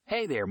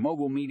Hey there,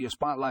 Mogul Media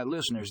Spotlight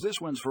listeners. This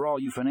one's for all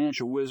you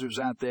financial wizards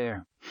out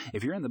there.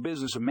 If you're in the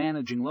business of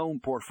managing loan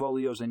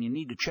portfolios and you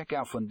need to check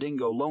out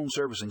Fundingo loan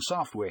servicing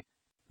software,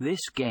 this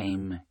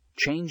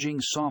game-changing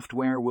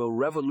software will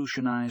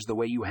revolutionize the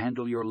way you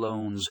handle your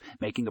loans,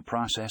 making the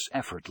process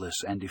effortless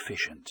and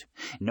efficient.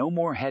 No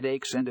more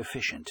headaches and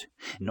efficient.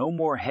 No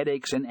more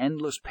headaches and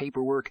endless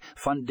paperwork.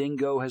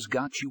 Fundingo has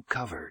got you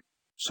covered.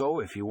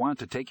 So, if you want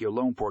to take your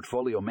loan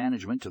portfolio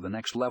management to the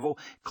next level,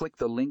 click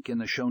the link in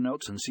the show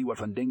notes and see what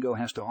Fundingo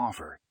has to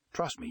offer.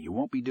 Trust me, you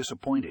won't be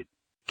disappointed.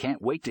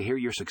 Can't wait to hear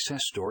your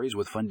success stories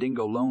with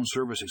Fundingo loan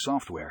servicing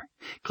software.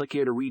 Click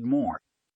here to read more.